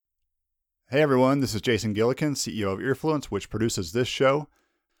Hey everyone, this is Jason Gillikin, CEO of Earfluence, which produces this show.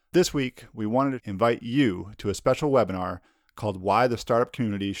 This week, we wanted to invite you to a special webinar called Why the Startup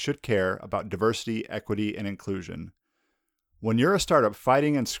Community Should Care About Diversity, Equity, and Inclusion. When you're a startup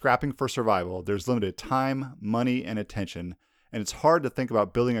fighting and scrapping for survival, there's limited time, money, and attention, and it's hard to think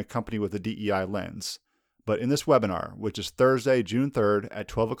about building a company with a DEI lens. But in this webinar, which is Thursday, June 3rd at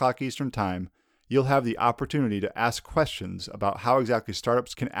 12 o'clock Eastern Time, you'll have the opportunity to ask questions about how exactly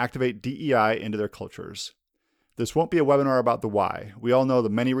startups can activate DEI into their cultures. This won't be a webinar about the why. We all know the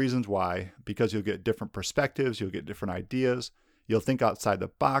many reasons why, because you'll get different perspectives, you'll get different ideas, you'll think outside the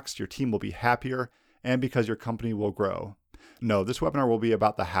box, your team will be happier, and because your company will grow. No, this webinar will be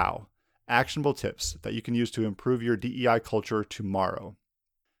about the how, actionable tips that you can use to improve your DEI culture tomorrow.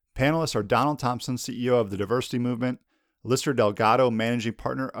 Panelists are Donald Thompson, CEO of the Diversity Movement, Lister Delgado, Managing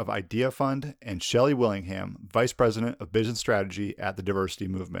Partner of Idea Fund, and Shelley Willingham, Vice President of Business Strategy at the Diversity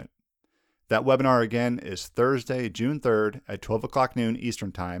Movement. That webinar again is Thursday, June 3rd at 12 o'clock noon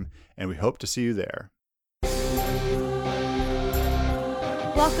Eastern Time, and we hope to see you there.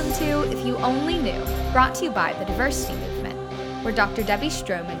 Welcome to If You Only Knew, brought to you by the Diversity Movement, where Dr. Debbie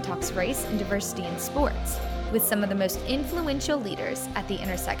Stroman talks race and diversity in sports with some of the most influential leaders at the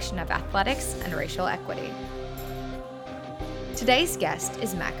intersection of athletics and racial equity. Today's guest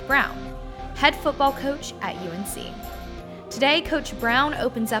is Mack Brown, head football coach at UNC. Today, Coach Brown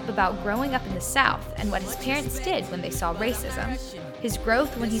opens up about growing up in the South and what his parents did when they saw racism, his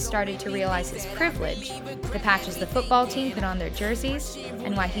growth when he started to realize his privilege, the patches the football team put on their jerseys,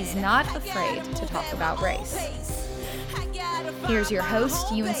 and why he's not afraid to talk about race. Here's your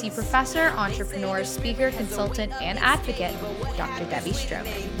host, UNC professor, entrepreneur, speaker, consultant, and advocate, Dr. Debbie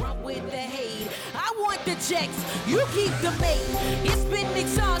Stroman. The checks, you keep the bait. It's been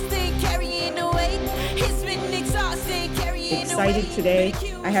exhausting carrying the weight. It's been exhausting carrying Excited today.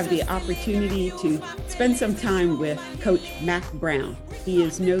 I have the opportunity to spend some time with Coach Mack Brown. He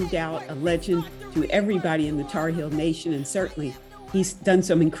is no doubt a legend to everybody in the Tar Heel Nation, and certainly he's done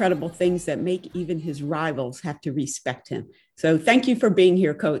some incredible things that make even his rivals have to respect him. So thank you for being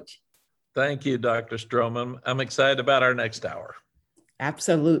here, Coach. Thank you, Dr. Stroman. I'm excited about our next hour.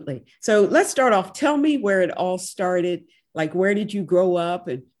 Absolutely. So let's start off. Tell me where it all started. Like, where did you grow up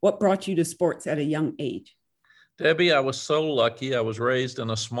and what brought you to sports at a young age? Debbie, I was so lucky. I was raised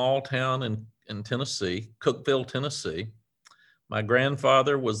in a small town in Tennessee, Cookeville, Tennessee. My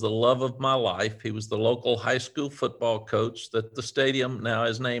grandfather was the love of my life. He was the local high school football coach that the stadium now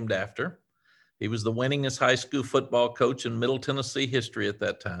is named after. He was the winningest high school football coach in Middle Tennessee history at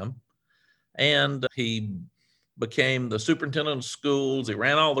that time. And he became the superintendent of schools. He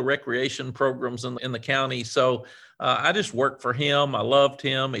ran all the recreation programs in the county. So I just worked for him. I loved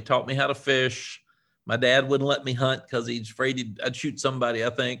him. He taught me how to fish. My dad wouldn't let me hunt because he's afraid I'd shoot somebody, I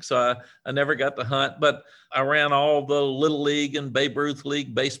think. So I never got to hunt, but I ran all the Little League and Babe Ruth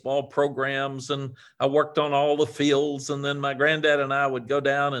League baseball programs, and I worked on all the fields. And then my granddad and I would go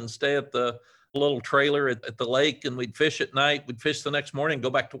down and stay at the little trailer at the lake, and we'd fish at night. We'd fish the next morning,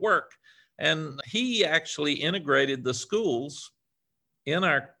 go back to work. And he actually integrated the schools in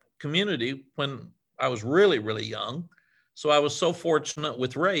our community when I was really, really young. So I was so fortunate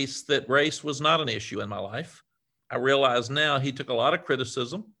with race that race was not an issue in my life. I realize now he took a lot of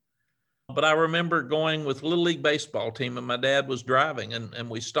criticism, but I remember going with Little League baseball team, and my dad was driving, and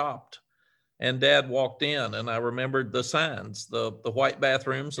we stopped, and Dad walked in, and I remembered the signs, the white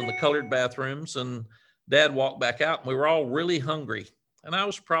bathrooms and the colored bathrooms, and Dad walked back out, and we were all really hungry. And I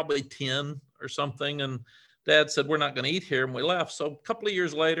was probably 10 or something. And Dad said, we're not going to eat here. And we left. So a couple of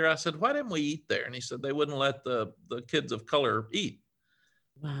years later, I said, why didn't we eat there? And he said, they wouldn't let the kids of color eat.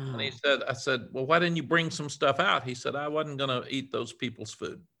 Wow. And I said, well, why didn't you bring some stuff out? He said, I wasn't going to eat those people's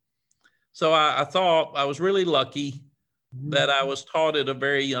food. So I thought I was really lucky that I was taught at a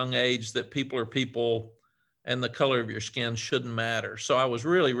very young age that people are people and the color of your skin shouldn't matter. So I was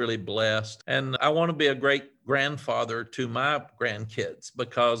really, really blessed. And I want to be a great grandfather to my grandkids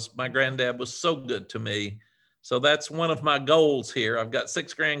because my granddad was so good to me. So that's one of my goals here. I've got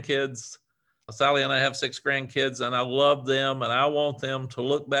 6 grandkids. Sally and I have 6 grandkids, and I love them, and I want them to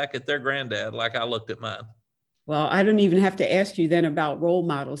look back at their granddad like I looked at mine. Well, I don't even have to ask you then about role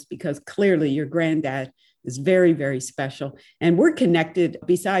models because clearly your granddad is very, very special. And we're connected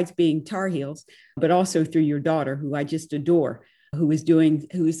besides being Tar Heels, but also through your daughter, who I just adore, who's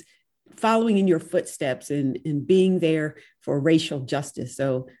following in your footsteps and being there for racial justice.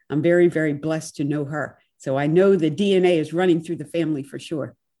 So I'm very, very blessed to know her. So I know the DNA is running through the family for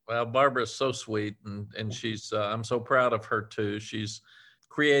sure. Well, Barbara's so sweet, and she's, I'm so proud of her too. She's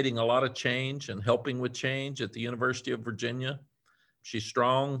creating a lot of change and helping with change at the University of Virginia. She's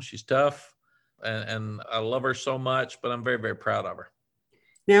strong, she's tough, and I love her so much, but I'm very, very proud of her.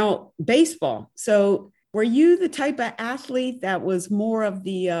 Now, baseball. So were you the type of athlete that was more of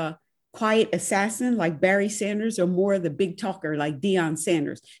the quiet assassin like Barry Sanders, or more of the big talker like Deion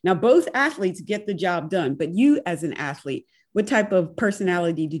Sanders? Now, both athletes get the job done, but you as an athlete, what type of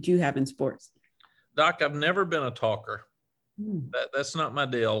personality did you have in sports? Doc, I've never been a talker. That's not my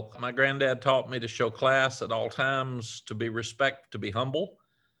deal. My granddad taught me to show class at all times, to be humble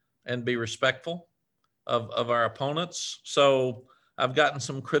and be respectful of our opponents. So I've gotten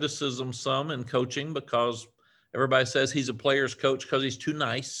some criticism, some in coaching, because everybody says he's a player's coach because he's too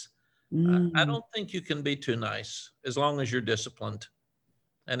nice. I don't think you can be too nice as long as you're disciplined,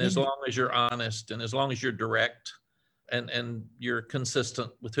 and as long as you're honest, and as long as you're direct, and you're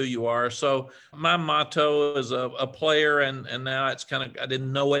consistent with who you are. So my motto as a player, and now it's kind of, I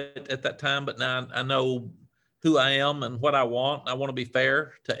didn't know it at that time, but now I know who I am and what I want. I want to be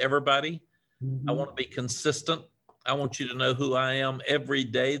fair to everybody. I want to be consistent. I want you to know who I am every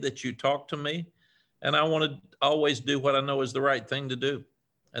day that you talk to me. And I want to always do what I know is the right thing to do.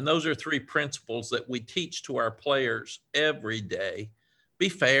 And those are three principles that we teach to our players every day. Be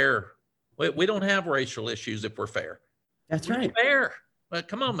fair. We don't have racial issues if we're fair. That's right. Fair. But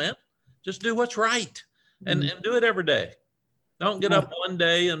come on, man. Just do what's right, and do it every day. Don't get up one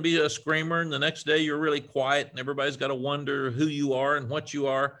day and be a screamer, and the next day you're really quiet and everybody's got to wonder who you are and what you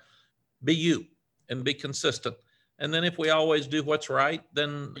are. Be you and be consistent. And then if we always do what's right,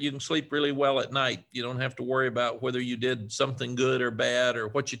 then you can sleep really well at night. You don't have to worry about whether you did something good or bad or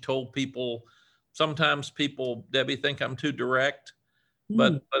what you told people. Sometimes people, Debbie, think I'm too direct,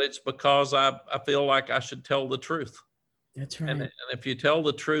 but it's because I feel like I should tell the truth. That's right. And if you tell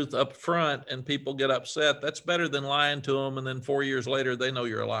the truth up front and people get upset, that's better than lying to them. And then 4 years later, they know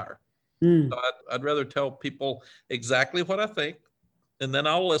you're a liar. So I'd rather tell people exactly what I think, and then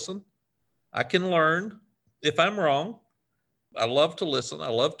I'll listen. I can learn if I'm wrong. I love to listen. I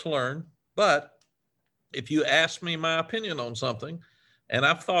love to learn. But if you ask me my opinion on something, and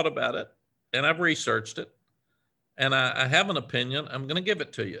I've thought about it, and I've researched it, and I have an opinion, I'm going to give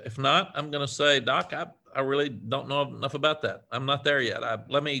it to you. If not, I'm going to say, Doc, I really don't know enough about that. I'm not there yet.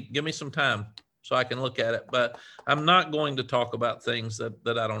 Give me some time so I can look at it. But I'm not going to talk about things that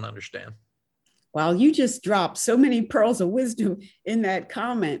I don't understand. Well, you just dropped so many pearls of wisdom in that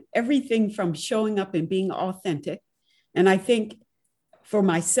comment. Everything from showing up and being authentic. And I think for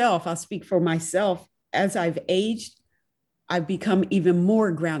myself, I'll speak for myself, as I've aged, I've become even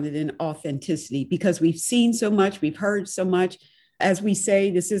more grounded in authenticity, because we've seen so much, we've heard so much. As we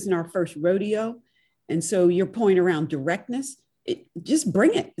say, this isn't our first rodeo. And so your point around directness, just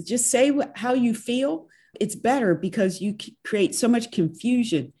bring it. Just say how you feel. It's better, because you create so much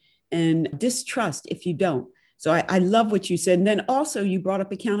confusion and distrust if you don't. So I love what you said. And then also you brought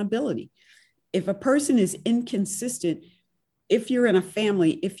up accountability. If a person is inconsistent, if you're in a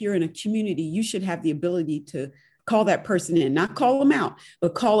family, if you're in a community, you should have the ability to call that person in, not call them out,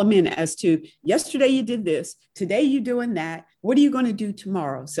 but call them in as to, yesterday you did this, today you're doing that. What are you going to do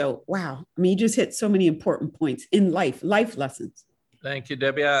tomorrow? So, wow. I mean, you just hit so many important points in life lessons. Thank you,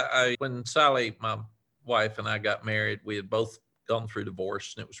 Debbie. When Sally, my wife, and I got married, we had both gone through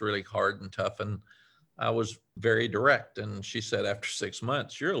divorce, and it was really hard and tough. And I was very direct. And she said, after 6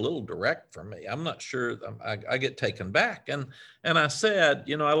 months, you're a little direct for me. I'm not sure. I get taken back. And I said,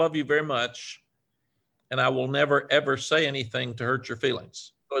 I love you very much, and I will never, ever say anything to hurt your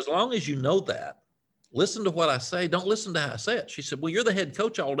feelings. So as long as you know that, listen to what I say. Don't listen to how I say it. She said, well, you're the head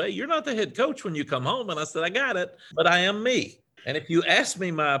coach all day. You're not the head coach when you come home. And I said, I got it, but I am me. And if you ask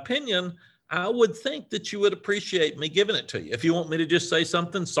me my opinion, I would think that you would appreciate me giving it to you. If you want me to just say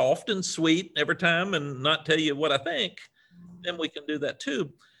something soft and sweet every time and not tell you what I think, then we can do that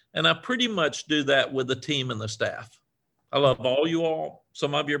too. And I pretty much do that with the team and the staff. I love all you all.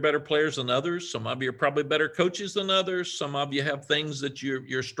 Some of you are better players than others. Some of you are probably better coaches than others. Some of you have things that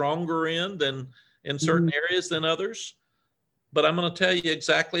you're stronger in than in certain areas than others. But I'm going to tell you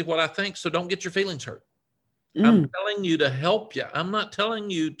exactly what I think, so don't get your feelings hurt. I'm telling you to help you. I'm not telling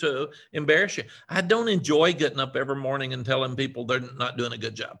you to embarrass you. I don't enjoy getting up every morning and telling people they're not doing a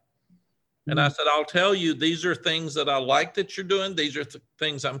good job. And I said, I'll tell you, these are things that I like that you're doing. These are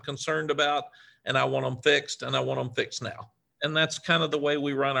things I'm concerned about, and I want them fixed, and I want them fixed now. And that's kind of the way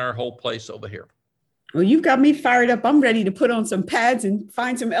we run our whole place over here. Well, you've got me fired up. I'm ready to put on some pads and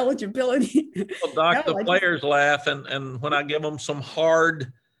find some eligibility. Well, Doc, the players laugh, and when I give them some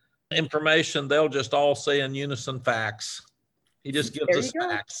hard information, they'll just all say in unison, facts. He just gives us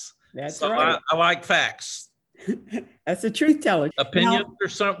facts. That's so right. I like facts. That's a truth teller.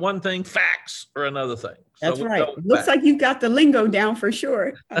 Opinions are one thing, facts are another thing. That's right. Looks like you've got the lingo down for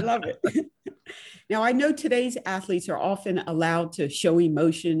sure. I love it. Now, I know today's athletes are often allowed to show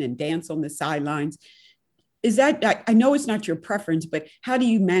emotion and dance on the sidelines. Is that, I know it's not your preference, but how do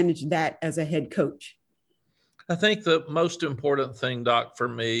you manage that as a head coach? I think the most important thing, Doc, for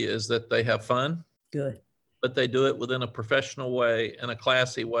me is that they have fun. Good. But they do it within a professional way and a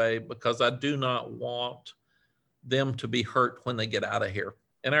classy way, because I do not want them to be hurt when they get out of here.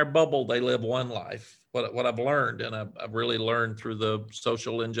 In our bubble, they live one life. What I've learned, and I've really learned through the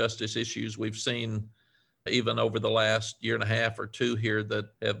social injustice issues we've seen even over the last year and a half or two here, that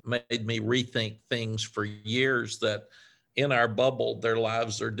have made me rethink things for years, that in our bubble, their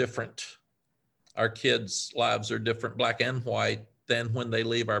lives are different. Our kids' lives are different, black and white, than when they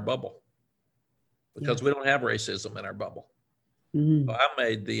leave our bubble, because we don't have racism in our bubble. Mm-hmm. So I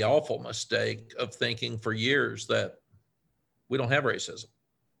made the awful mistake of thinking for years that we don't have racism.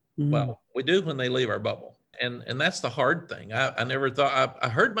 Mm-hmm. Well, we do when they leave our bubble. And that's the hard thing. I never thought, I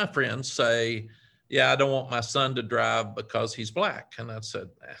heard my friends say, yeah, I don't want my son to drive because he's black. And I said,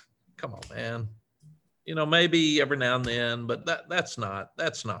 come on, man. You know, maybe every now and then, but that's not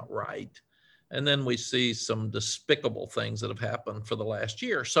right. And then we see some despicable things that have happened for the last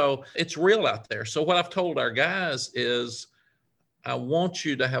year. So it's real out there. So what I've told our guys is, I want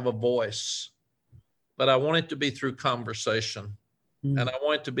you to have a voice, but I want it to be through conversation. And I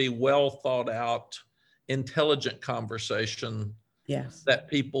want it to be well thought out, intelligent conversation. Yes. That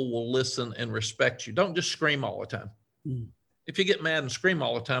people will listen and respect you. Don't just scream all the time. If you get mad and scream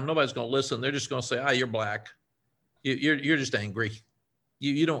all the time, nobody's going to listen. They're just going to say, you're black. You're just angry.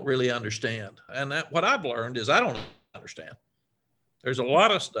 You don't really understand. And what I've learned is I don't understand. There's a lot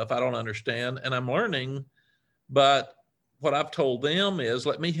of stuff I don't understand, and I'm learning. But what I've told them is,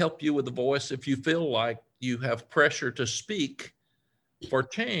 let me help you with the voice if you feel like you have pressure to speak for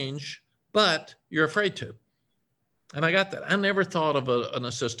change, but you're afraid to. And I got that. I never thought of an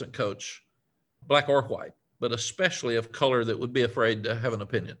assistant coach, black or white, but especially of color, that would be afraid to have an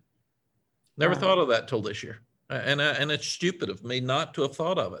opinion. Never thought of that till this year. And it's stupid of me not to have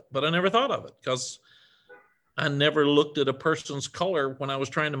thought of it, but I never thought of it because I never looked at a person's color when I was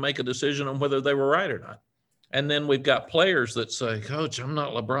trying to make a decision on whether they were right or not. And then we've got players that say, Coach, I'm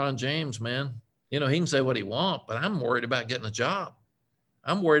not LeBron James, man. You know, he can say what he wants, but I'm worried about getting a job.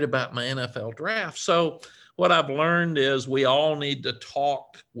 I'm worried about my NFL draft. So what I've learned is we all need to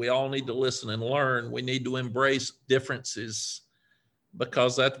talk. We all need to listen and learn. We need to embrace differences,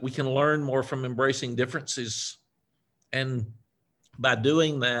 because that we can learn more from embracing differences. And by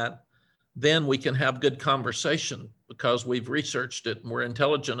doing that, then we can have good conversation because we've researched it and we're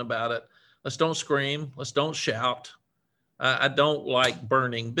intelligent about it. Let's don't scream. Let's don't shout. I don't like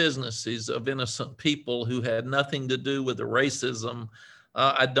burning businesses of innocent people who had nothing to do with the racism.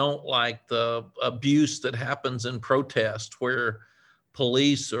 I don't like the abuse that happens in protest where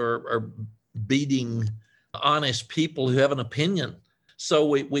police are beating honest people who have an opinion. So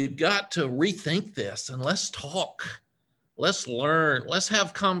we've got to rethink this, and let's talk. Let's learn. Let's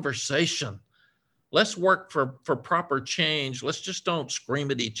have conversation. Let's work for proper change. Let's just don't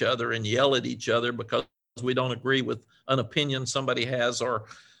scream at each other and yell at each other because we don't agree with an opinion somebody has,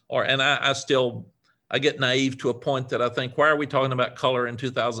 and I get naive to a point that I think, why are we talking about color in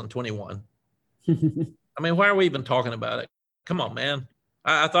 2021? I mean, why are we even talking about it? Come on, man.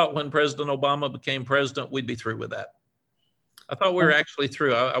 I thought when President Obama became president, we'd be through with that. I thought we were actually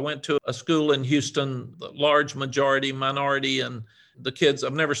through. I went to a school in Houston, large majority minority, and the kids,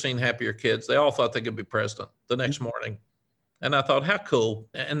 I've never seen happier kids. They all thought they could be president the next morning. And I thought, how cool.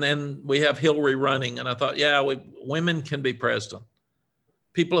 And then we have Hillary running, and I thought, yeah, women can be president.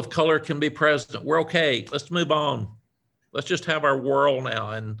 People of color can be president. We're okay. Let's move on. Let's just have our world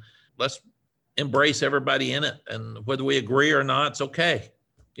now, and let's embrace everybody in it. And whether we agree or not, it's okay.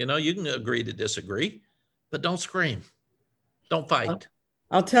 You know, you can agree to disagree, but don't scream. Don't fight.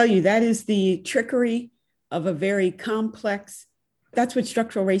 I'll tell you, that is the trickery of a very complex. That's what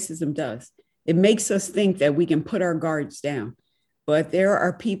structural racism does. It makes us think that we can put our guards down. But there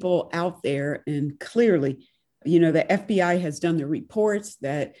are people out there, and clearly, you know, the FBI has done the reports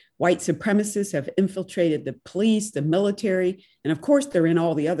that white supremacists have infiltrated the police, the military, and of course, they're in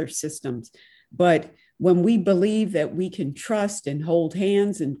all the other systems. But when we believe that we can trust and hold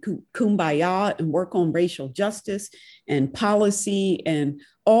hands and kumbaya and work on racial justice and policy and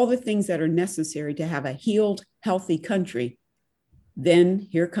all the things that are necessary to have a healed, healthy country, then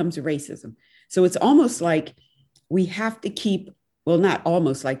here comes racism. So it's almost like we have to keep, well, not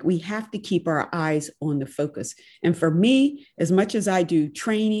almost like, we have to keep our eyes on the focus. And for me, as much as I do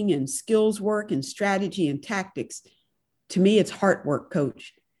training and skills work and strategy and tactics, to me, it's heart work,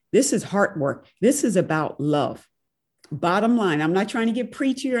 Coach. This is heart work. This is about love. Bottom line, I'm not trying to get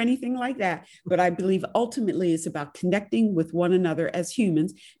preachy or anything like that, but I believe ultimately it's about connecting with one another as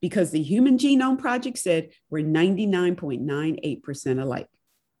humans, because the Human Genome Project said we're 99.98% alike.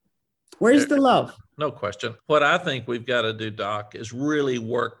 Where's the love? No question. What I think we've got to do, Doc, is really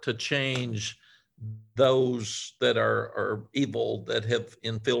work to change those that are evil, that have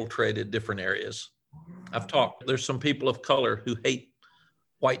infiltrated different areas. There's some people of color who hate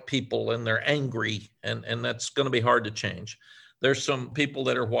white people and they're angry, and that's going to be hard to change. There's some people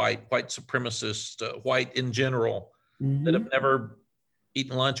that are white supremacists, white in general, that have never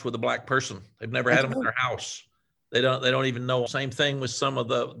eaten lunch with a black person. They've never had them in their house. They don't even know. Same thing with some of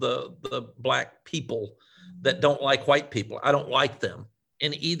the black people that don't like white people. I don't like them.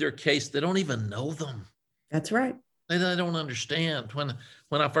 In either case, they don't even know them. That's right. They don't understand.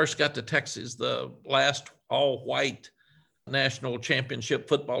 When I first got to Texas, the last all-white national championship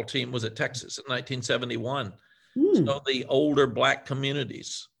football team was at Texas in 1971. So the older black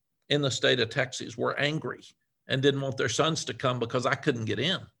communities in the state of Texas were angry and didn't want their sons to come because I couldn't get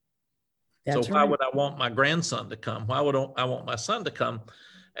in. That's so why right. would I want my grandson to come? Why would I want my son to come?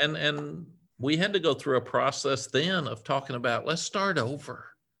 And we had to go through a process then of talking about, let's start over.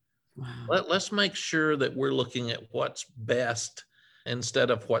 Wow. Let's make sure that we're looking at what's best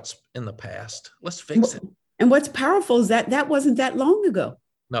instead of what's in the past. Let's fix it. And what's powerful is that wasn't that long ago.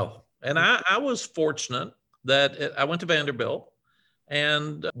 No. And I was fortunate that I went to Vanderbilt,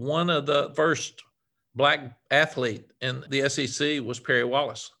 and one of the first black athlete in the SEC was Perry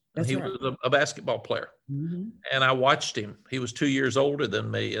Wallace. And he was a basketball player. And I watched him. He was 2 years older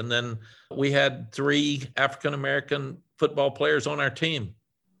than me. And then we had 3 African-American football players on our team.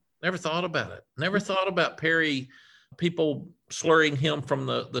 Never thought about it. Never thought about Perry, people slurring him from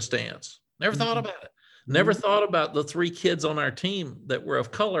the stands. Never thought about it. Never thought about the 3 kids on our team that were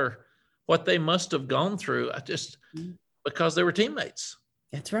of color, what they must have gone through. Because they were teammates.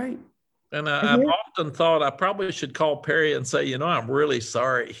 That's right. And I've often thought I probably should call Perry and say, I'm really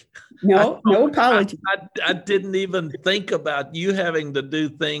sorry. No apology. I didn't even think about you having to do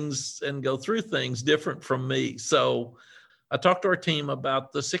things and go through things different from me. So I talked to our team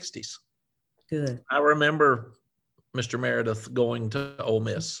about the 60s. Good. I remember Mr. Meredith going to Ole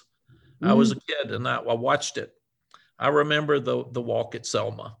Miss. I was a kid and I watched it. I remember the walk at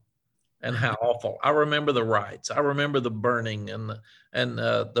Selma and how awful. I remember the riots. I remember the burning and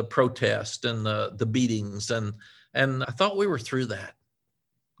the protest and the beatings. And I thought we were through that.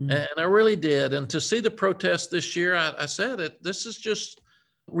 And I really did. And to see the protest this year, I said it, this is just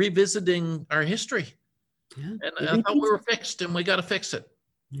revisiting our history. Yeah, and I thought we were fixed, and we got to fix it.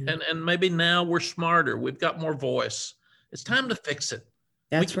 Yeah. And maybe now we're smarter. We've got more voice. It's time to fix it.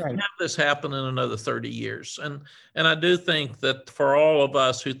 That's we right. Have this happen in another 30 years. And I do think that for all of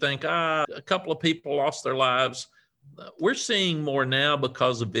us who think, a couple of people lost their lives, we're seeing more now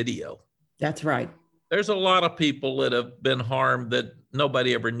because of video. That's right. There's a lot of people that have been harmed that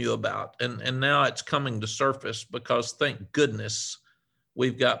nobody ever knew about. And now it's coming to surface because, thank goodness,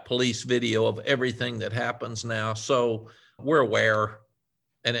 we've got police video of everything that happens now. So we're aware,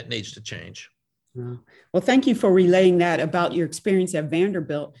 and it needs to change. Well, thank you for relaying that about your experience at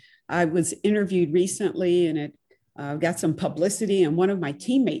Vanderbilt. I was interviewed recently, and it got some publicity, and one of my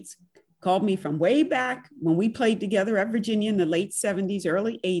teammates called me from way back when we played together at Virginia in the late 70s,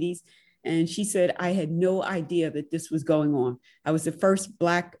 early 80s. And she said, I had no idea that this was going on. I was the first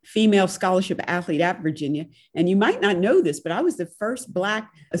Black female scholarship athlete at Virginia. And you might not know this, but I was the first Black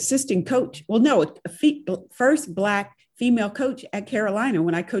assistant coach. Well, no, first Black female coach at Carolina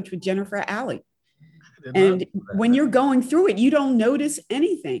when I coached with Jennifer Alley. And when you're going through it, you don't notice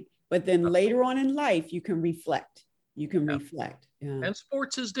anything. But then later on in life, you can reflect. Reflect. Yeah. And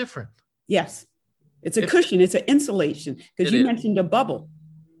sports is different. Yes. It's a cushion. It's an insulation. Because you mentioned a bubble.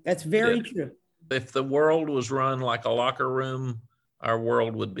 That's very true. If the world was run like a locker room, our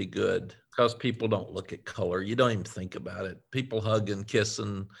world would be good, because people don't look at color. You don't even think about it. People hug and kiss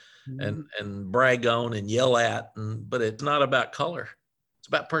and brag on and yell at, but it's not about color. It's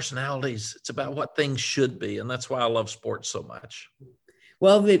about personalities. It's about what things should be. And that's why I love sports so much.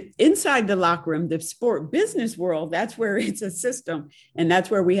 Well, inside the locker room, the sport business world, that's where it's a system, and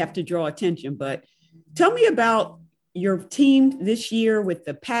that's where we have to draw attention. But tell me about your team this year with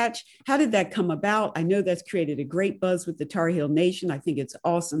the patch. How did that come about? I know that's created a great buzz with the Tar Heel Nation. I think it's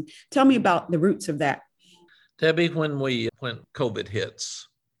awesome. Tell me about the roots of that. Debbie, when COVID hits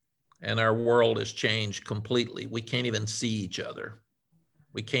and our world has changed completely, we can't even see each other.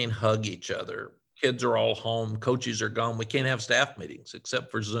 We can't hug each other. Kids are all home. Coaches are gone. We can't have staff meetings except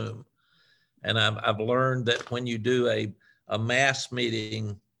for Zoom. And I've learned that when you do a mass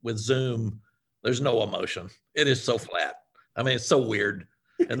meeting with Zoom, There's no emotion. It is so flat. I mean, it's so weird.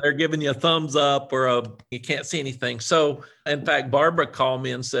 And they're giving you a thumbs up or you can't see anything. So in fact, Barbara called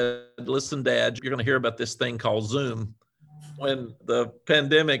me and said, listen, Dad, you're going to hear about this thing called Zoom when the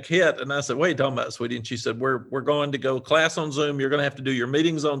pandemic hit. And I said, what are you talking about, sweetie? And she said, we're going to go class on Zoom. You're going to have to do your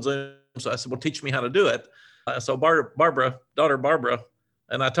meetings on Zoom. So I said, well, teach me how to do it. So Barbara, daughter Barbara,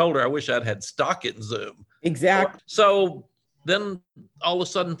 and I told her I wish I'd had stock in Zoom. Exactly. So then all of a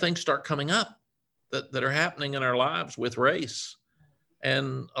sudden things start coming up that are happening in our lives with race.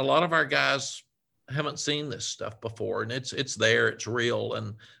 And a lot of our guys haven't seen this stuff before, and it's there, it's real.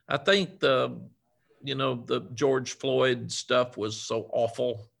 And I think the George Floyd stuff was so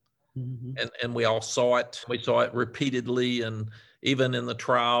awful, and we all saw it. We saw it repeatedly, and even in the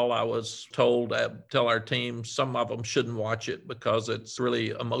trial, I was told, tell our team, some of them shouldn't watch it because it's really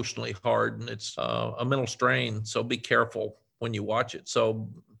emotionally hard and it's a mental strain. So be careful when you watch it. So,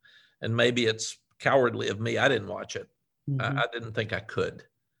 and maybe it's cowardly of me. I didn't watch it. I didn't think I could.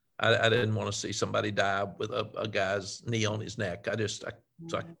 I didn't want to see somebody die with a guy's knee on his neck. I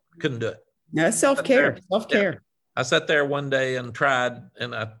couldn't do it. No, self-care. Yeah. I sat there one day and tried,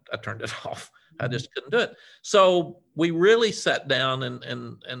 and I turned it off. I just couldn't do it. So we really sat down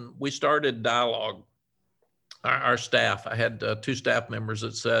and we started dialogue. Our staff, I had 2 staff members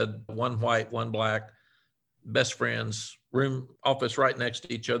that said, one white, one black, best friends, office right next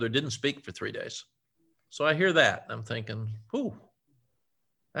to each other, didn't speak for 3 days. So I hear that and I'm thinking, whew,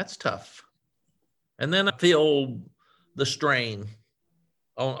 that's tough. And then I feel the strain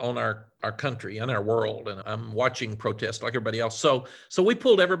on our country and our world. And I'm watching protests like everybody else. So we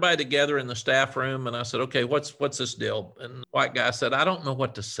pulled everybody together in the staff room and I said, okay, what's this deal? And the white guy said, I don't know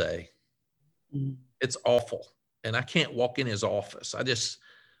what to say. It's awful. And I can't walk in his office.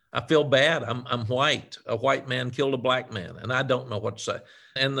 I feel bad. I'm white. A white man killed a black man, and I don't know what to say.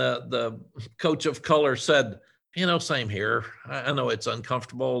 And the coach of color said, same here. I know it's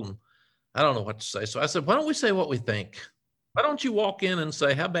uncomfortable, and I don't know what to say. So I said, why don't we say what we think? Why don't you walk in and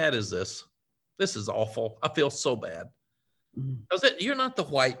say, how bad is this? This is awful. I feel so bad. Because you're not the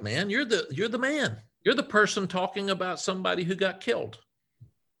white man. You're the man. You're the person talking about somebody who got killed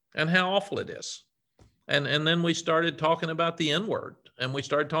and how awful it is. And then we started talking about the N-word. And we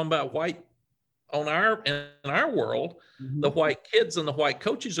started talking about white in our world, the white kids and the white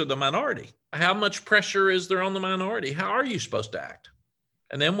coaches are the minority. How much pressure is there on the minority? How are you supposed to act?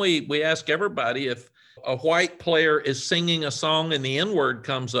 And then we ask everybody, if a white player is singing a song and the N-word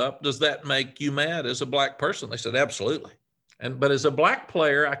comes up, does that make you mad as a black person? They said, absolutely. But as a black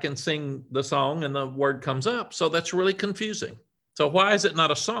player, I can sing the song and the word comes up. So that's really confusing. So why is it not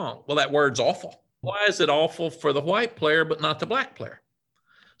a song? Well, that word's awful. Why is it awful for the white player, but not the black player?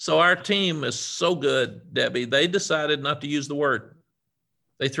 So our team is so good, Debbie. They decided not to use the word.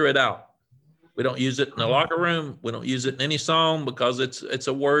 They threw it out. We don't use it in the locker room. We don't use it in any song because it's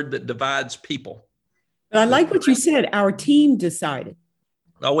a word that divides people. But I like what you said. Our team decided.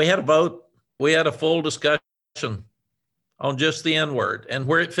 Oh, we had a vote. We had a full discussion on just the N-word and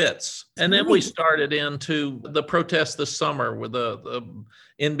where it fits. And then we started into the protest this summer with the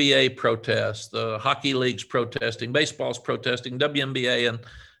NBA protest, the hockey leagues protesting, baseball's protesting, WNBA.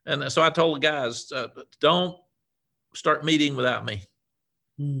 And so I told the guys, don't start meeting without me.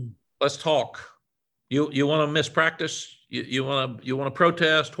 Let's talk. You want to miss practice? You want to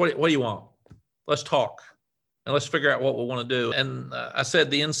protest? What do you want? Let's talk. And let's figure out what we want to do. And I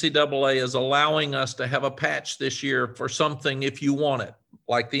said the NCAA is allowing us to have a patch this year for something if you want it,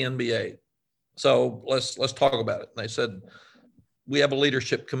 like the NBA. So let's talk about it. And they said, we have a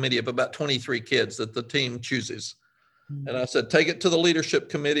leadership committee of about 23 kids that the team chooses. And I said, take it to the leadership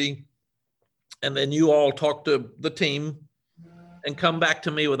committee, and then you all talk to the team and come back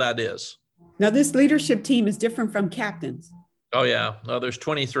to me with ideas. Now, this leadership team is different from captains. Oh, yeah. No, there's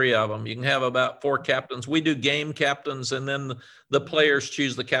 23 of them. You can have about 4 captains. We do game captains, and then the players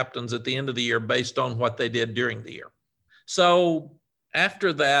choose the captains at the end of the year based on what they did during the year. So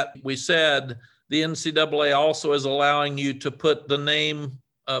after that, we said the NCAA also is allowing you to put the name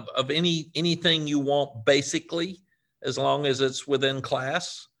of anything you want, basically, as long as it's within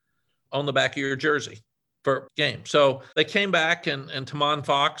class, on the back of your jersey for game. So they came back, and Tamon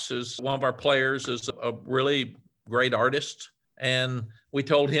Fox is one of our players, is a really great artist. And we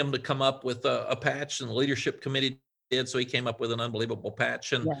told him to come up with a patch, and the leadership committee did. So he came up with an unbelievable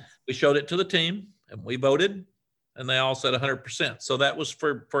patch, and we showed it to the team, and we voted, and they all said 100%. So that was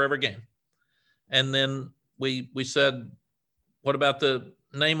for every game. And then we said, what about the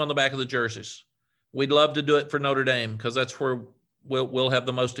name on the back of the jerseys? We'd love to do it for Notre Dame because that's where we'll have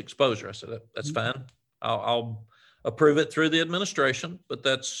the most exposure. I said, that's fine. I'll approve it through the administration, but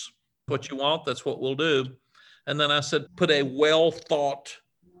what you want, that's what we'll do. And then I said, put a well thought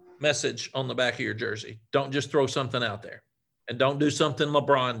message on the back of your jersey. Don't just throw something out there, and don't do something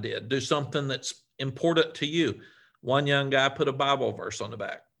LeBron did. Do something that's important to you. One young guy put a Bible verse on the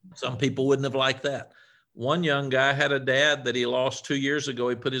back. Some people wouldn't have liked that. One young guy had a dad that he lost 2 years ago.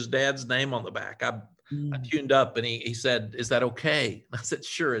 He put his dad's name on the back. I tuned up, and he said, "Is that okay?" I said,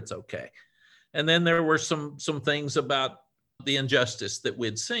 "Sure, it's okay." And then there were some things about the injustice that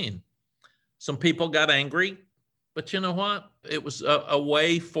we'd seen. Some people got angry, but you know what? It was a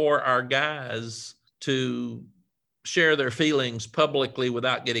way for our guys to share their feelings publicly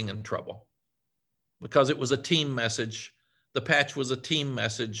without getting in trouble, because it was a team message. The patch was a team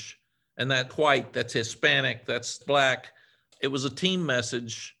message, and that white, that's Hispanic, that's Black. It was a team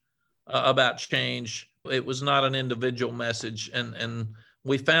message about change. It was not an individual message. And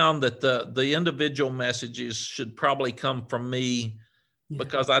we found that the individual messages should probably come from me,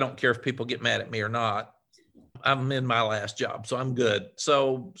 because I don't care if people get mad at me or not. I'm in my last job, so I'm good.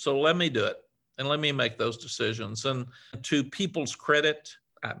 So let me do it, and let me make those decisions. And to people's credit,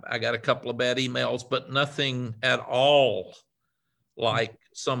 I got a couple of bad emails, but nothing at all like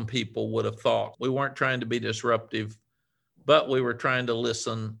some people would have thought. We weren't trying to be disruptive, but we were trying to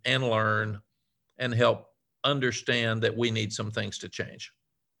listen and learn and help understand that we need some things to change.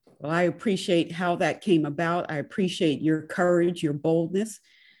 Well, I appreciate how that came about. I appreciate your courage, your boldness.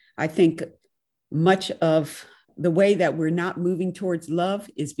 I think much of the way that we're not moving towards love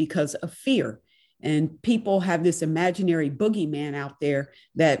is because of fear. And people have this imaginary boogeyman out there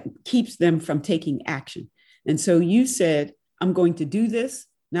that keeps them from taking action. And so you said, I'm going to do this,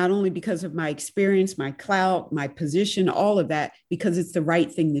 not only because of my experience, my clout, my position, all of that, because it's the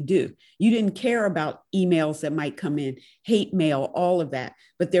right thing to do. You didn't care about emails that might come in, hate mail, all of that.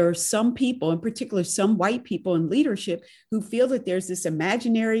 But there are some people, in particular, some white people in leadership, who feel that there's this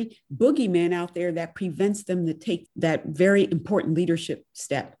imaginary boogeyman out there that prevents them to take that very important leadership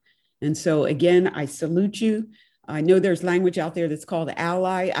step. And so again, I salute you. I know there's language out there that's called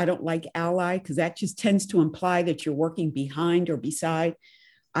ally. I don't like ally, because that just tends to imply that you're working behind or beside.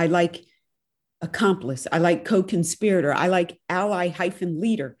 I like accomplice. I like co-conspirator. I like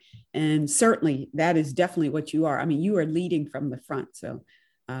ally-leader. And certainly that is definitely what you are. I mean, you are leading from the front. So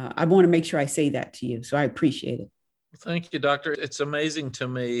I want to make sure I say that to you. So I appreciate it. Thank you, Doctor. It's amazing to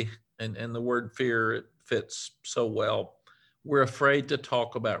me, and the word fear, it fits so well. We're afraid to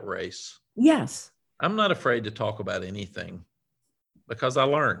talk about race. Yes. I'm not afraid to talk about anything, because I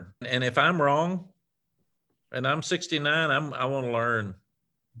learn. And if I'm wrong, and I'm 69, I want to learn.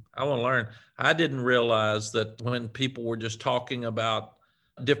 I want to learn. I didn't realize that when people were just talking about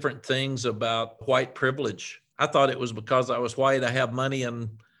different things about white privilege, I thought it was because I was white, I have money, and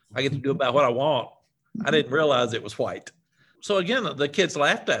I get to do about what I want. I didn't realize it was white. So again, the kids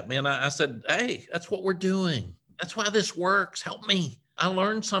laughed at me, and I said, hey, that's what we're doing. That's why this works. Help me. I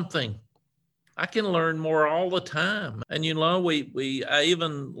learned something. I can learn more all the time. And you know, I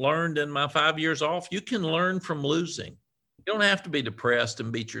even learned in my 5 years off, you can learn from losing. You don't have to be depressed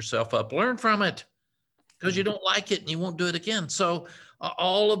and beat yourself up. Learn from it, because you don't like it and you won't do it again. So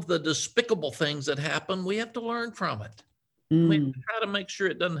all of the despicable things that happen, we have to learn from it. We try to make sure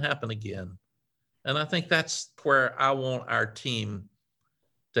it doesn't happen again. And I think that's where I want our team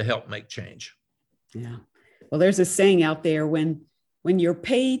to help make change. Yeah. Well, there's a saying out there, when you're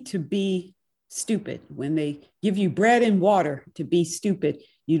paid to be stupid, when they give you bread and water to be stupid,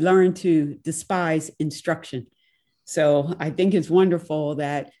 you learn to despise instruction. So I think it's wonderful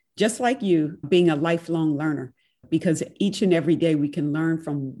that, just like you, being a lifelong learner, because each and every day we can learn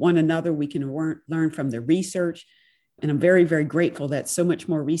from one another. We can learn from the research. And I'm very, very grateful that so much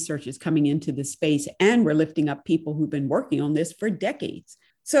more research is coming into this space, and we're lifting up people who've been working on this for decades.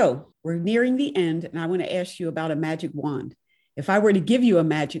 So we're nearing the end, and I want to ask you about a magic wand. If I were to give you a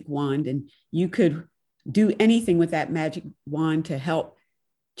magic wand and you could do anything with that magic wand to help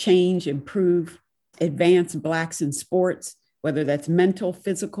change, improve, advance Blacks in sports, whether that's mental,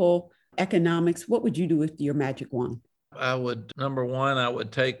 physical, economics, what would you do with your magic wand? I would, number one, I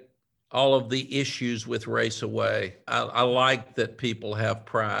would take all of the issues with race away. I like that people have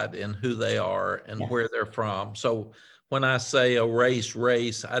pride in who they are and where they're from. So when I say a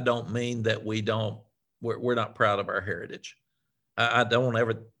race, I don't mean that we're not proud of our heritage. I don't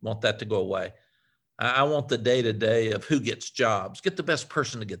ever want that to go away. I want the day-to-day of who gets jobs. Get the best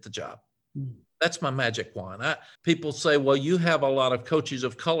person to get the job. That's my magic wand. People say, well, you have a lot of coaches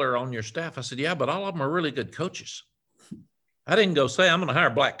of color on your staff. I said, yeah, but all of them are really good coaches. I didn't go say, I'm going to hire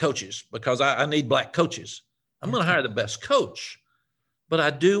Black coaches because I need Black coaches. I'm going to hire the best coach. But I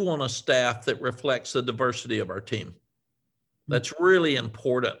do want a staff that reflects the diversity of our team. That's really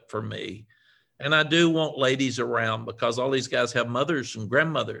important for me. And I do want ladies around because all these guys have mothers and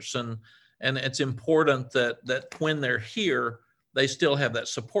grandmothers, and it's important that when they're here, they still have that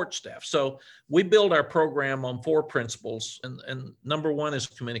support staff. So we build our program on 4 principles, and number 1 is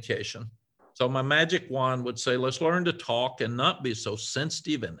communication. So my magic wand would say, let's learn to talk and not be so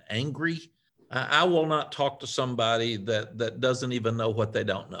sensitive and angry. I will not talk to somebody that doesn't even know what they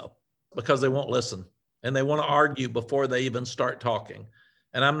don't know, because they won't listen and they want to argue before they even start talking.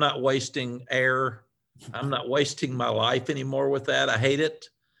 And I'm not wasting air. I'm not wasting my life anymore with that. I hate it.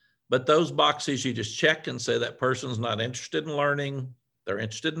 But those boxes you just check and say that person's not interested in learning. They're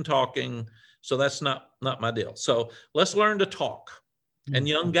interested in talking. So that's not my deal. So let's learn to talk. And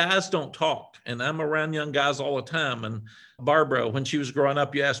young guys don't talk. And I'm around young guys all the time. And Barbara, when she was growing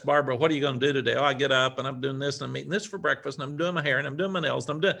up, you asked Barbara, what are you going to do today? Oh, I get up and I'm doing this and I'm eating this for breakfast and I'm doing my hair and I'm doing my nails.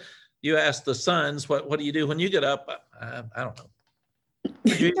 And you ask the sons, what do you do when you get up? I don't know.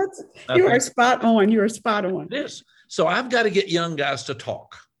 You are spot on. You are spot on. It is. So I've got to get young guys to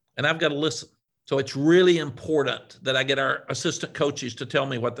talk and I've got to listen. So it's really important that I get our assistant coaches to tell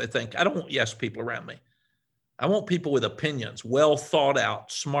me what they think. I don't want yes people around me. I want people with opinions, well thought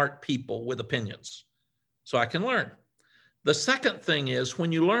out, smart people with opinions, so I can learn. The second thing is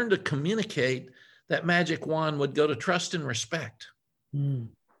when you learn to communicate, that magic wand would go to trust and respect.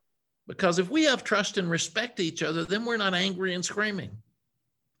 Because if we have trust and respect to each other, then we're not angry and screaming.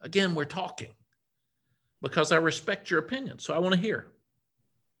 Again, we're talking because I respect your opinion. So I want to hear.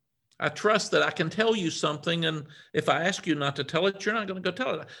 I trust that I can tell you something. And if I ask you not to tell it, you're not going to go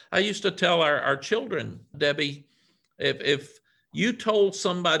tell it. I used to tell our children, Debbie, if you told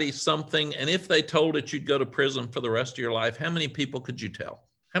somebody something and if they told it, you'd go to prison for the rest of your life, how many people could you tell?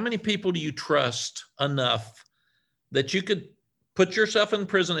 How many people do you trust enough that you could put yourself in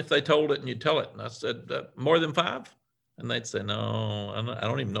prison if they told it and you tell it? And I said, more than 5? And they'd say, no, I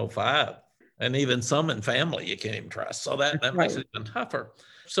don't even know 5. And even some in family you can't even trust. So that makes it even tougher.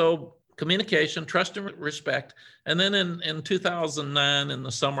 So communication, trust and respect. And then in 2009, in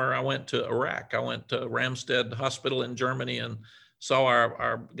the summer, I went to Iraq. I went to Ramstead Hospital in Germany and saw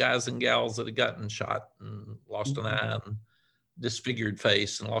our guys and gals that had gotten shot and lost an eye and disfigured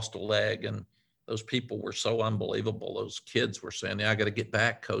face and lost a leg. And those people were so unbelievable. Those kids were saying, I got to get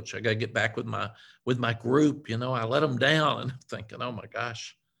back, coach. I got to get back with my group. You know, I let them down. And I'm thinking, oh my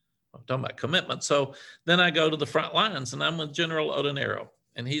gosh, I'm talking about commitment. So then I go to the front lines and I'm with General Odinero,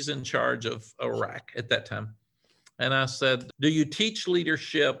 and he's in charge of Iraq at that time. And I said, do you teach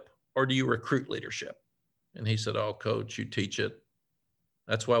leadership or do you recruit leadership? And he said, oh, coach, you teach it.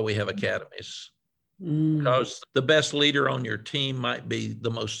 That's why we have academies. Because the best leader on your team might be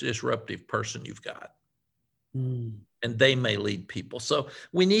the most disruptive person you've got. And they may lead people. So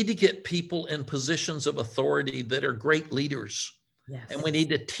we need to get people in positions of authority that are great leaders. Yes. And we need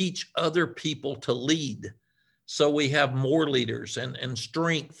to teach other people to lead. So we have more leaders and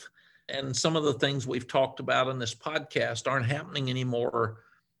strength. And some of the things we've talked about in this podcast aren't happening anymore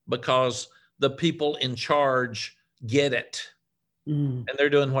because the people in charge get it and they're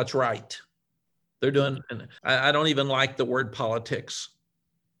doing what's right. They're doing, and I don't even like the word politics.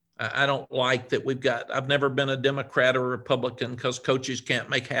 I don't like that I've never been a Democrat or Republican because coaches can't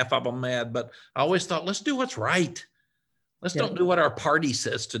make half of them mad, but I always thought, let's do what's right. Let's don't do what our party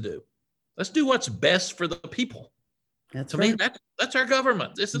says to do. Let's do what's best for the people. To me, that's our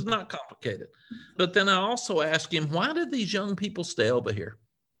government. This is not complicated. But then I also ask him, why did these young people stay over here?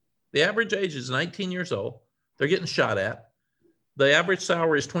 The average age is 19 years old. They're getting shot at. The average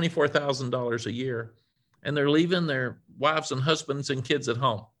salary is $24,000 a year, and they're leaving their wives and husbands and kids at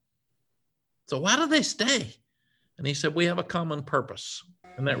home. So why do they stay? And he said, we have a common purpose.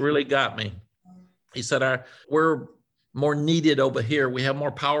 And that really got me. He said, we're more needed over here. We have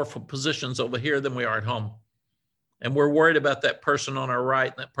more powerful positions over here than we are at home. And we're worried about that person on our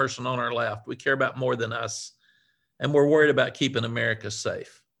right and that person on our left. We care about more than us. And we're worried about keeping America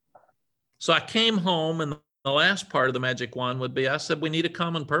safe. So I came home, and the last part of the magic wand would be, I said, we need a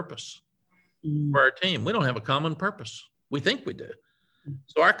common purpose for our team. We don't have a common purpose. We think we do.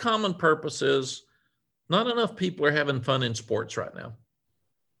 So our common purpose is not enough people are having fun in sports right now.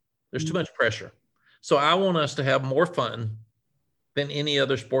 There's too much pressure. So I want us to have more fun than any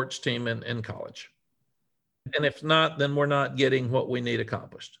other sports team in college. And if not, then we're not getting what we need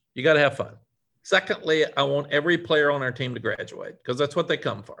accomplished. You got to have fun. Secondly, I want every player on our team to graduate because that's what they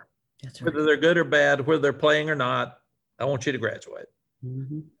come for. That's right. Whether they're good or bad, whether they're playing or not, I want you to graduate.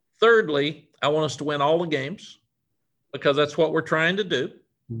 Thirdly, I want us to win all the games because that's what we're trying to do.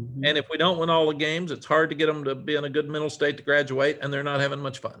 And if we don't win all the games, it's hard to get them to be in a good mental state to graduate, and they're not having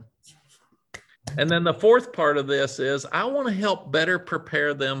much fun. And then the fourth part of this is I want to help better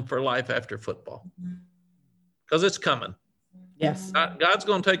prepare them for life after football, because it's coming. Yes. God's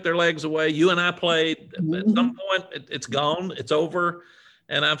going to take their legs away. You and I played. At some point, it's gone. It's over.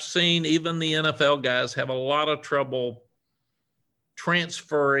 And I've seen even the NFL guys have a lot of trouble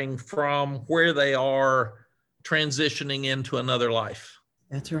transferring from where they are, transitioning into another life.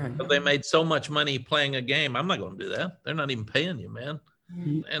 That's right. But they made so much money playing a game. I'm not going to do that. They're not even paying you, man.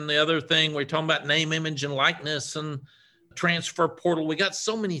 And the other thing, we're talking about name, image, and likeness and transfer portal. We got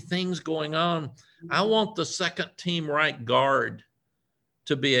so many things going on. I want the second team right guard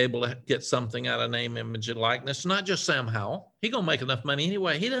to be able to get something out of name, image, and likeness. Not just Sam Howell. He's going to make enough money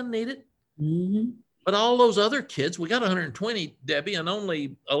anyway. He doesn't need it. But all those other kids, we got 120, Debbie, and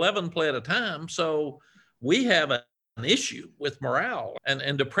only 11 play at a time. So we have an issue with morale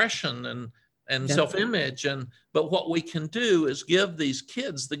and depression and self-image. But what we can do is give these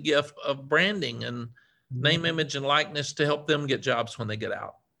kids the gift of branding and name, image, and likeness to help them get jobs when they get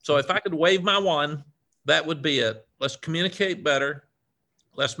out. So if I could wave my wand, that would be it. Let's communicate better.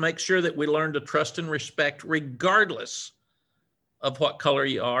 Let's make sure that we learn to trust and respect regardless of what color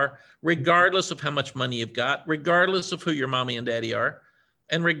you are, regardless of how much money you've got, regardless of who your mommy and daddy are,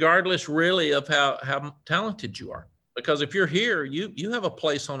 and regardless really of how talented you are. Because if you're here, you have a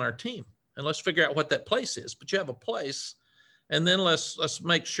place on our team. And let's figure out what that place is. But you have a place. And then let's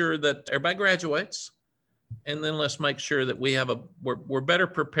make sure that everybody graduates. And then let's make sure that we're better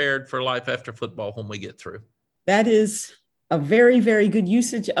prepared for life after football when we get through. That is a very, very good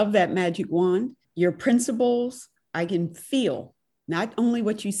usage of that magic wand. Your principles, I can feel not only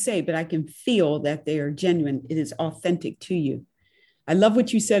what you say, but I can feel that they are genuine. It is authentic to you. I love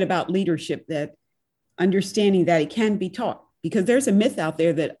what you said about leadership, that understanding that it can be taught, because there's a myth out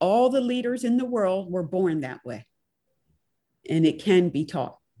there that all the leaders in the world were born that way. And it can be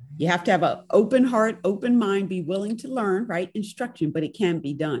taught. You have to have an open heart, open mind, be willing to learn, right? Instruction, but it can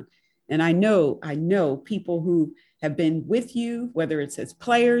be done. And I know people who have been with you, whether it's as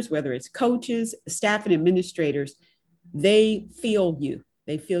players, whether it's coaches, staff and administrators, they feel you.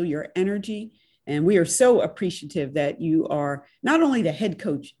 They feel your energy. And we are so appreciative that you are not only the head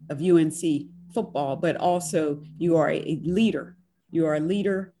coach of UNC football, but also you are a leader. You are a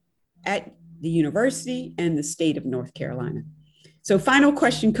leader at the university and the state of North Carolina. So final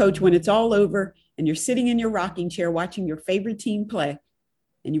question, Coach, when it's all over and you're sitting in your rocking chair watching your favorite team play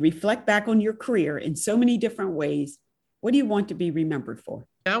and you reflect back on your career in so many different ways, what do you want to be remembered for?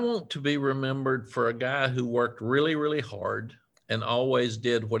 I want to be remembered for a guy who worked really, really hard and always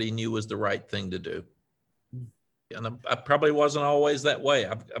did what he knew was the right thing to do. And I probably wasn't always that way.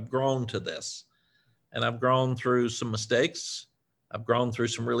 I've grown to this, and I've grown through some mistakes. I've grown through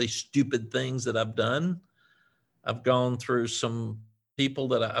some really stupid things that I've done. I've gone through some people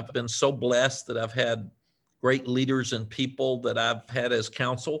that I've been so blessed that I've had great leaders and people that I've had as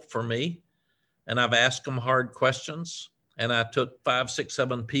counsel for me. And I've asked them hard questions. And I took 5, 6,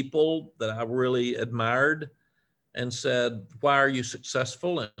 7 people that I really admired and said, why are you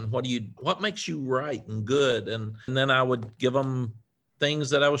successful? And what makes you right and good? And then I would give them things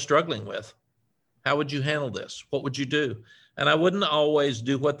that I was struggling with. How would you handle this? What would you do? And I wouldn't always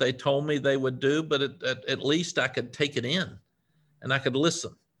do what they told me they would do, but at least I could take it in and I could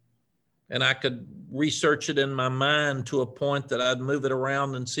listen and I could research it in my mind to a point that I'd move it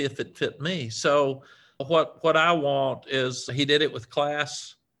around and see if it fit me. So what I want is he did it with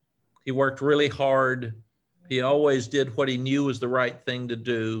class. He worked really hard. He always did what he knew was the right thing to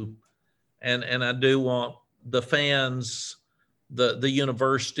do. And I do want the fans, the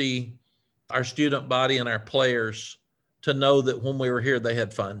university, our student body, and our players to know that when we were here, they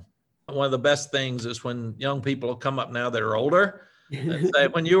had fun. One of the best things is when young people come up now that are older and say,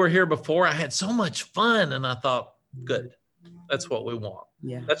 when you were here before, I had so much fun. And I thought, good, that's what we want.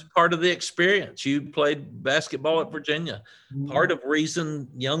 Yeah. That's part of the experience. You played basketball at Virginia. Part of reason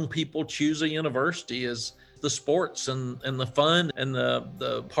young people choose a university is the sports and the fun and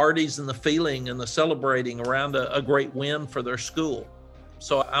the parties and the feeling and the celebrating around a great win for their school.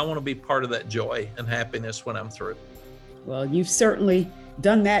 So I want to be part of that joy and happiness when I'm through. Well, you've certainly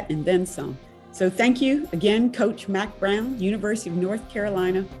done that and then some. So thank you again, Coach Mack Brown, University of North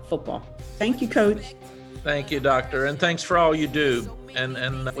Carolina football. Thank you, Coach. Thank you, Doctor. And thanks for all you do.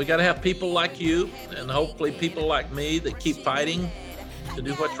 And we got to have people like you and hopefully people like me that keep fighting to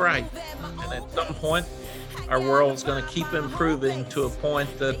do what's right. And at some point, our world's going to keep improving to a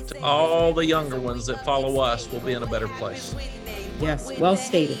point that all the younger ones that follow us will be in a better place. Yes, well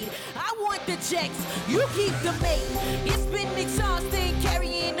stated. I want the checks, you keep the mate. It's been exhausting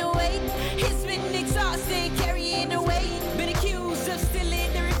carrying the weight. It's been exhausting carrying the weight. Been accused of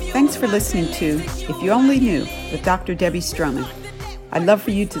stealing the review. Thanks Thanks for listening to If You Only Knew with Dr. Debbie Stroman. I'd love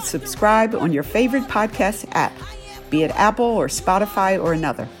for you to subscribe on your favorite podcast app, be it Apple or Spotify or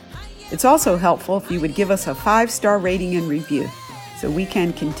another. It's also helpful if you would give us a 5-star rating and review so we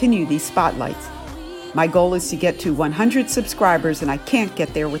can continue these spotlights. My goal is to get to 100 subscribers, and I can't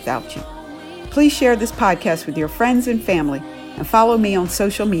get there without you. Please share this podcast with your friends and family and follow me on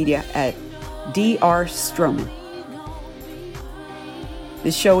social media at Dr. Stroman.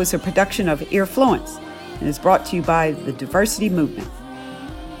 This show is a production of Earfluence and is brought to you by the Diversity Movement.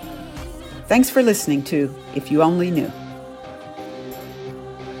 Thanks for listening to If You Only Knew.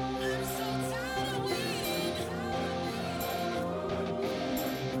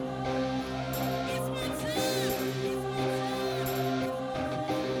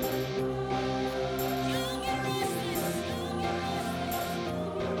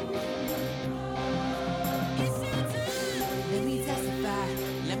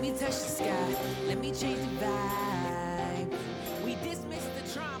 Let me touch the sky, let me change the vibe. We dismiss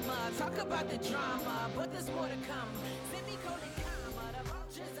the trauma, talk about the drama, but there's more to come. Semicolon comma, the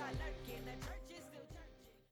vultures are lurking, the church